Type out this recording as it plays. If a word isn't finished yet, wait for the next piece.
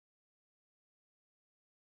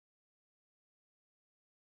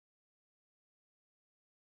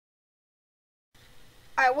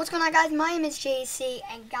Alright, what's going on, guys? My name is JC,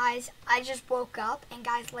 and guys, I just woke up, and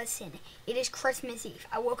guys, listen, it is Christmas Eve.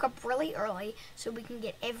 I woke up really early so we can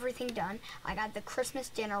get everything done. I got the Christmas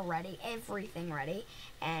dinner ready, everything ready,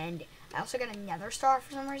 and I also got a nether star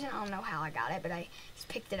for some reason. I don't know how I got it, but I just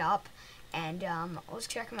picked it up, and I was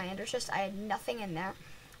checking my ender chest. I had nothing in there,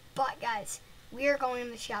 but guys, we are going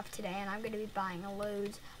to the shop today, and I'm going to be buying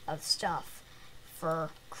loads of stuff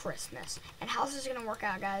for Christmas. And how this is going to work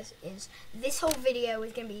out, guys, is this whole video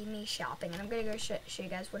is going to be me shopping, and I'm going to go show you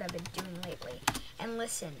guys what I've been doing lately. And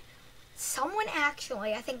listen, someone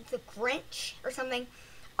actually, I think the Grinch or something,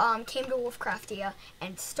 came to Wolfcraftia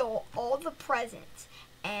and stole all the presents,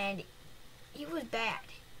 and it was bad.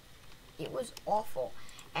 It was awful.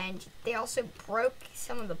 And they also broke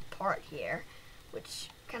some of the part here, which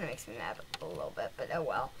kind of makes me mad a little bit, but oh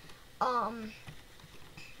well.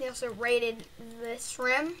 They also raided this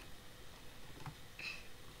rim.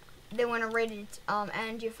 They went and raided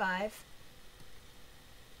NG5.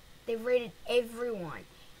 They raided everyone,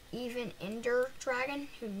 even Ender Dragon,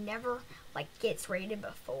 who never gets raided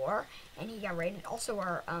before, and he got raided. Also,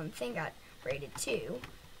 our thing got raided too,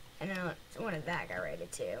 and then one of that got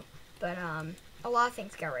raided too. But a lot of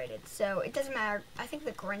things got raided, so it doesn't matter. I think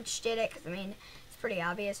the Grinch did it because I mean it's pretty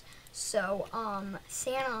obvious. So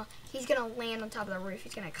Santa, he's gonna land on top of the roof.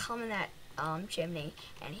 He's gonna come in that chimney,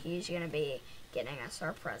 and he's gonna be getting us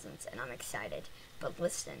our presents, and I'm excited. But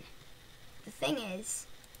listen, the thing is,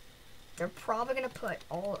 they're probably gonna put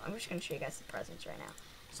all. I'm just gonna show you guys the presents right now.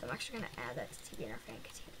 So I'm actually gonna add that to TV in our fan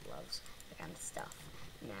because he loves that kind of stuff.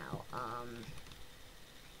 Now,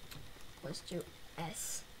 let's do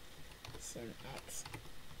S Sim X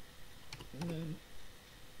Min.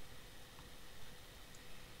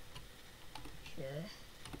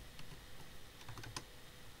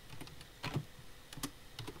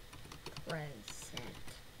 Present.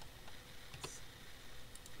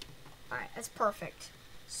 Alright, that's perfect.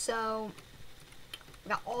 So, we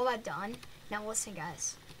got all that done. Now listen,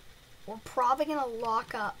 guys. We're probably going to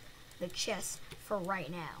lock up the chest for right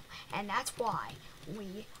now. And that's why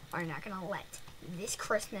we are not going to let this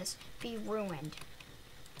Christmas be ruined.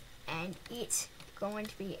 And it's going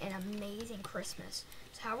to be an amazing Christmas.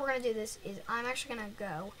 So how we're going to do this is I'm actually going to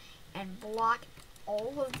go and block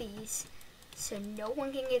all of these so no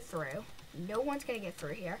one can get through. No one's going to get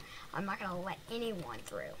through here. I'm not going to let anyone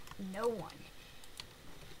through. No one.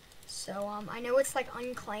 So I know it's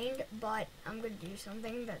unclaimed, but I'm going to do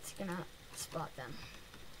something that's going to spot them.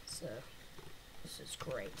 So this is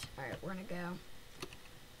great. Alright, we're going to go.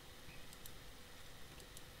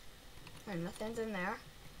 And nothing's in there.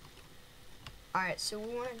 Alright, so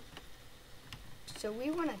we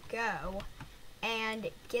want to go and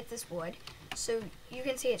get this wood. So you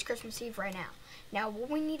can see it's Christmas Eve right now. Now what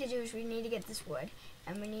we need to do is we need to get this wood,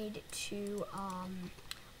 and we need to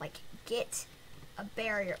get a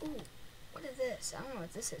barrier. Ooh, what is this? I don't know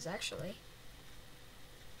what this is actually.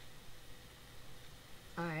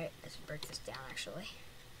 Alright, let's break this down actually.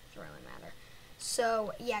 Doesn't really matter.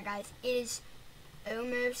 So yeah, guys, it is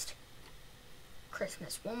almost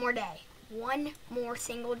Christmas. One more day. One more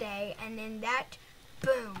single day, and then that,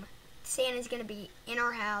 boom, Santa's gonna be in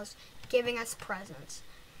our house giving us presents.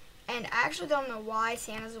 And I actually don't know why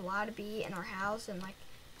Santa's allowed to be in our house and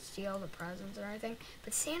steal the presents or anything,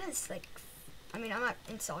 but Santa's I mean, I'm not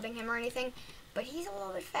insulting him or anything, but he's a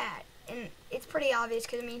little bit fat, and it's pretty obvious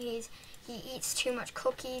because I mean he eats too much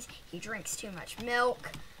cookies, he drinks too much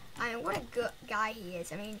milk. I mean, what a good guy he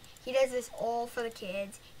is. I mean, he does this all for the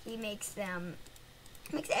kids. He makes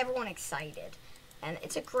everyone excited, and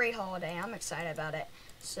it's a great holiday. I'm excited about it.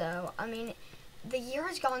 So I mean, the year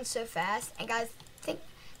has gone so fast, and guys,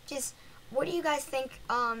 what do you guys think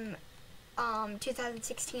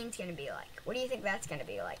 2016 is gonna be like? What do you think that's gonna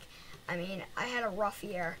be like? I mean, I had a rough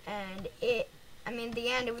year, and the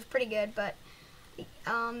end it was pretty good, but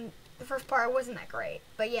the first part wasn't that great.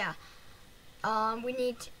 But yeah, we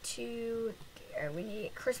need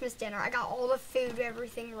Christmas dinner. I got all the food,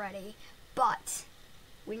 everything ready, but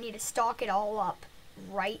we need to stock it all up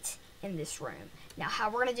right in this room. Now, how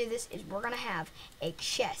we're gonna do this is we're gonna have a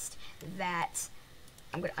chest that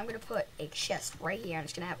I'm gonna put a chest right here, and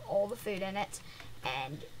it's gonna have all the food in it.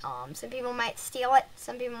 And some people might steal it,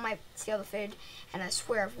 some people might steal the food, and I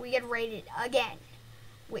swear if we get raided again,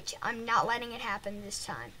 which I'm not letting it happen this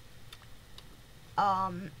time,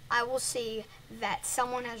 I will see that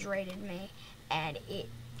someone has raided me, and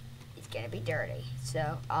it's gonna be dirty.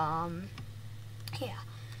 So yeah.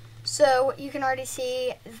 So you can already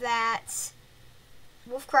see that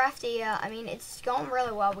Wolfcraftia, I mean, it's going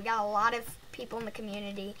really well. We got a lot of people in the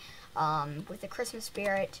community with the Christmas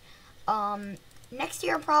spirit. Next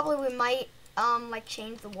year, probably we might like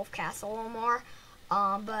change the Wolf Castle a little more.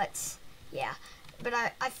 But yeah. But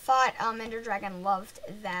I thought Ender Dragon loved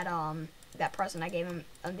that that present I gave him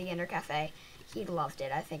on the Ender Cafe. He loved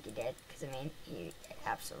it. I think he did, because I mean he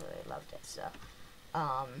absolutely loved it. So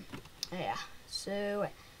yeah. So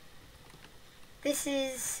this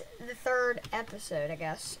is the third episode, I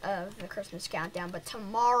guess, of the Christmas countdown. But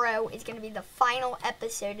tomorrow is going to be the final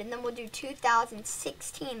episode, and then we'll do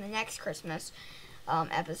 2016, the next Christmas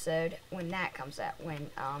episode, when that comes out, when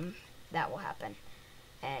that will happen,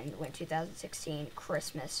 and when 2016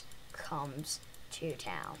 Christmas comes to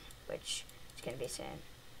town, which is going to be soon.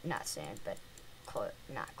 Not soon, but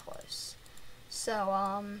not close. So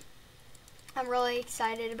I'm really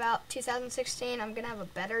excited about 2016. I'm going to have a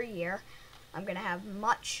better year. I'm going to have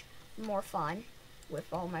much more fun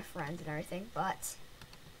with all my friends and everything, but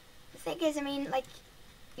the thing is, I mean, like,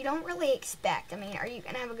 you don't really expect. I mean, are you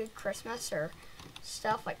going to have a good Christmas or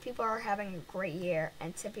stuff? Like, people are having a great year,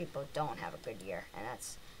 and some people don't have a good year, and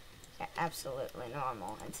that's absolutely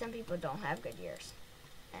normal. And some people don't have good years.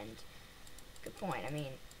 And good point. I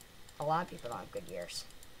mean, a lot of people don't have good years.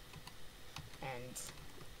 And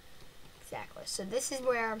exactly. So this is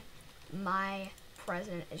where my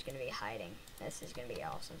present is going to be hiding. This is going to be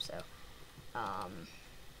awesome. So I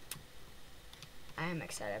am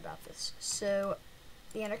excited about this. So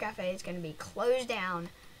the Ender Cafe is going to be closed down,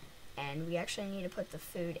 and we actually need to put the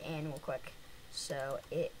food in real quick, so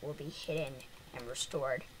it will be hidden and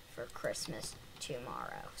restored for Christmas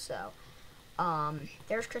tomorrow. So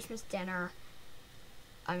there's Christmas dinner.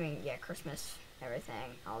 I mean, yeah, Christmas,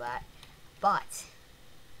 everything, all that. But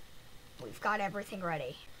we've got everything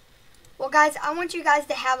ready. Well, guys, I want you guys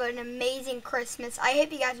to have an amazing Christmas. I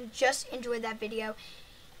hope you guys just enjoyed that video.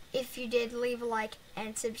 If you did, leave a like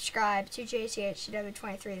and subscribe to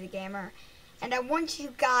JCHW23 The Gamer. And I want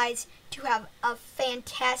you guys to have a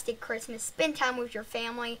fantastic Christmas. Spend time with your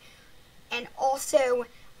family. And also,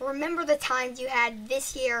 remember the times you had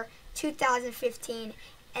this year, 2015.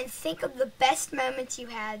 And think of the best moments you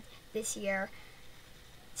had this year,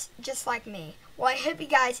 just like me. Well, I hope you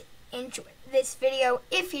guys enjoyed this video.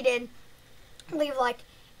 If you did, leave a like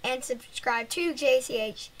and subscribe to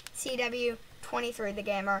JCHCW23 The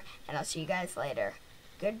Gamer, and I'll see you guys later.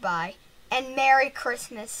 Goodbye, and Merry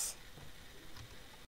Christmas.